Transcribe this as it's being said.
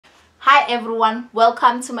Hi everyone,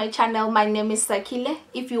 welcome to my channel. My name is Sakile.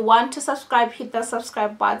 If you want to subscribe, hit the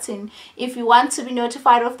subscribe button. If you want to be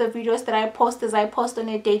notified of the videos that I post as I post on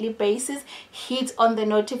a daily basis, hit on the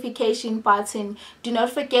notification button. Do not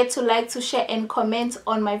forget to like, to share and comment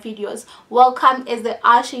on my videos. Welcome as I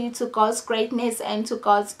usher you to God's greatness and to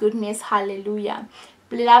God's goodness. Hallelujah.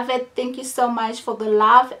 Beloved, thank you so much for the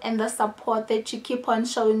love and the support that you keep on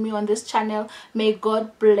showing me on this channel. May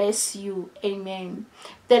God bless you. Amen.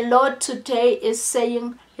 The Lord today is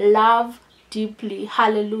saying, love deeply.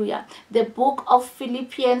 Hallelujah. The book of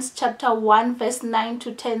Philippians chapter 1 verse 9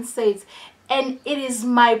 to 10 says, "And it is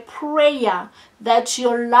my prayer that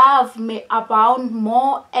your love may abound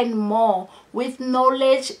more and more with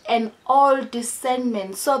knowledge and all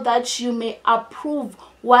discernment, so that you may approve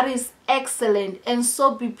what is excellent, and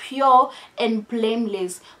so be pure and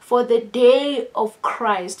blameless for the day of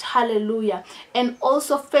Christ." Hallelujah. And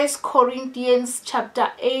also 1 Corinthians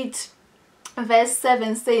chapter 8 verse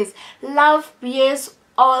 7 says, "Love bears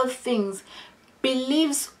all things,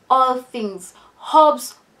 believes all things,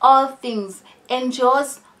 hopes all things,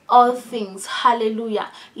 endures all things."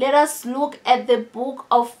 Hallelujah. Let us look at the book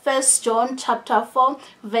of 1 John chapter 4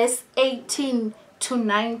 verse 18 to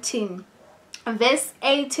 19. Verse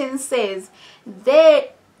 18 says, there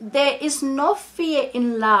is no fear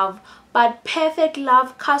in love, but perfect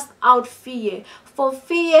love casts out fear, for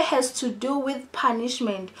fear has to do with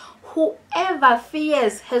punishment. Whoever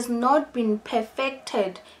fears has not been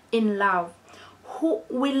perfected in love. Who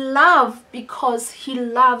will love because he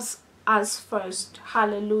loves us first.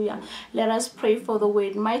 Hallelujah. Let us pray for the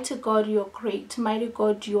word. Mighty God, you are great. Mighty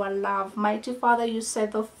God, you are love. Mighty Father, you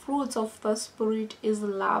said the fruits of the Spirit is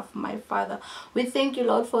love, my Father. We thank you,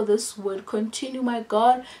 Lord, for this word. Continue, my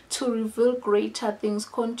God, to reveal greater things.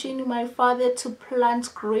 Continue, my Father, to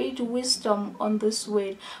plant great wisdom on this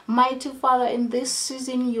word. Mighty Father, in this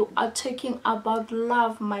season, you are talking about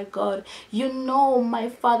love, my God. You know, my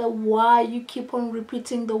Father, why you keep on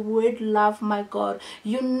repeating the word love, my God.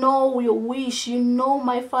 You know your wish. You know,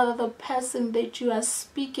 my Father, the person that you are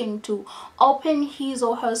speaking to. Open his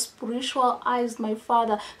or her spiritual eyes, my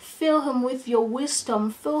Father. Fill him with your wisdom.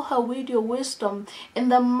 Fill her with your wisdom. In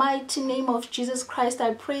the mighty name of Jesus Christ,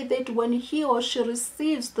 I pray that when he or she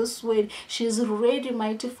receives this word, she is ready,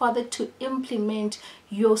 mighty Father, to implement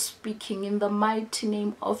your speaking. In the mighty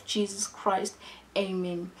name of Jesus Christ.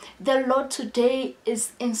 Amen. The Lord today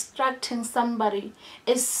is instructing somebody,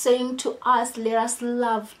 is saying to us, let us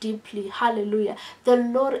love deeply. Hallelujah. The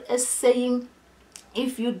Lord is saying,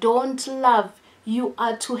 if you don't love, you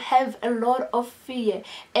are to have a lot of fear.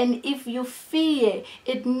 And if you fear,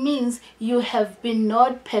 it means you have been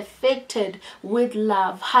not perfected with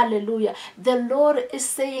love. Hallelujah. The Lord is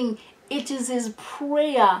saying, it is his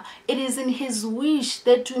prayer, it is in his wish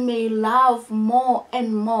that we may love more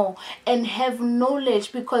and more and have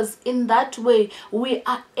knowledge, because in that way we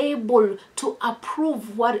are able to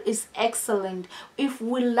approve what is excellent. If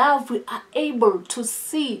we love, we are able to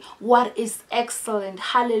see what is excellent.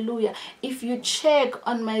 Hallelujah. If you check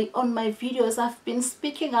on my videos, I've been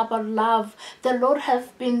speaking about love. The Lord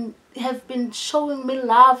have been showing me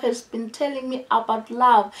love, has been telling me about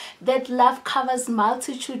love, that love covers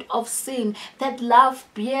multitude of sin, that love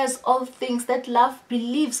bears all things, that love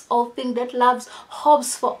believes all things, that love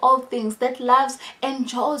hopes for all things, that love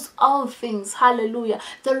endures all things. Hallelujah.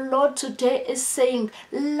 The Lord today is saying,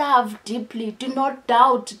 love deeply. Do not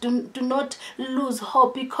doubt, do not lose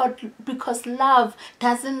hope, because love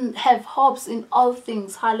doesn't have hopes in all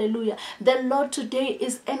things. Hallelujah. The Lord today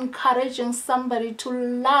is encouraging somebody to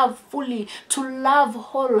love fully, to love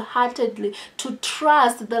wholeheartedly, to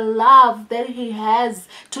trust the love that he has,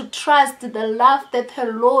 to trust the love that the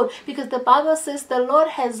Lord, because the Bible says the Lord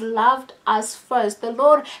has loved us first. The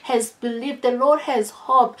Lord has believed, the Lord has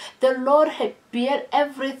hope, the Lord had bear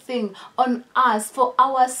everything on us. For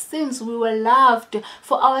our sins we were loved,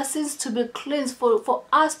 for our sins to be cleansed, for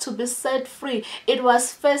us to be set free. It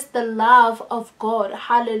was first the love of God.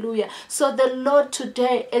 Hallelujah. So the Lord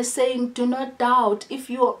today is saying, do not doubt. If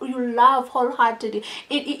you love wholeheartedly,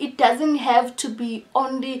 it doesn't have to be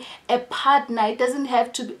only a partner, it doesn't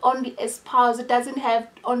have to be only a spouse, it doesn't have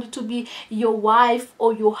only to be your wife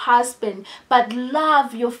or your husband, but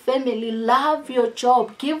love your family, love your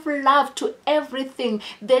job, give love to everything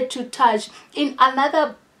that you touch. In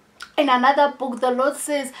another book, the Lord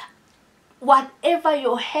says, whatever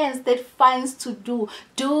your hands that finds to do,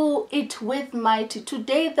 do it with might.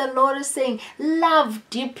 Today the Lord is saying, love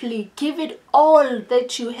deeply, give it all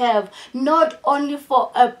that you have, not only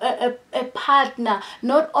for a partner,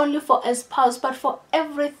 not only for a spouse, but for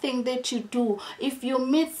everything that you do. If you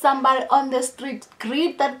meet somebody on the street,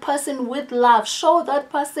 greet that person with love, show that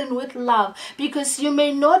person with love, because you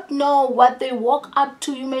may not know what they walk up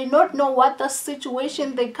to, you may not know what the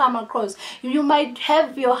situation they come across. You might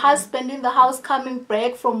have your husband in the house coming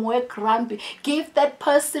back from work grumpy. Give that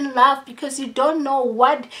person love, because you don't know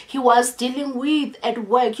what he was dealing with at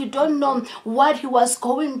work. You don't know what he was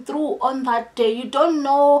going through on that day. You don't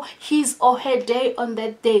know his or her day on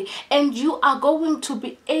that day, and you are going to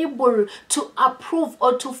be able to approve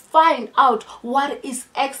or to find out what is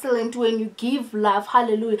excellent when you give love.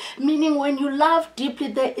 Hallelujah. Meaning, when you love deeply,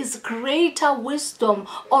 there is greater wisdom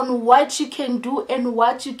on what you can do and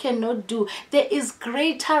what you cannot do. There is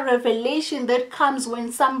greater revelation that comes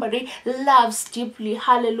when somebody loves deeply.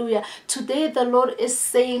 Hallelujah. Today the Lord is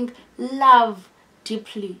saying, love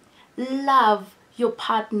deeply. Love your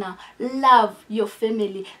partner, love your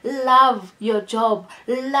family, love your job,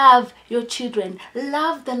 love your children,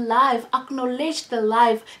 love the life, acknowledge the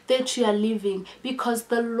life that you are living, because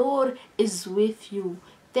the Lord is with you.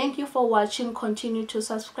 Thank you for watching. Continue to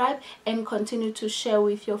subscribe and continue to share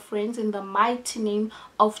with your friends in the mighty name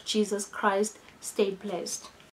of Jesus Christ. Stay blessed.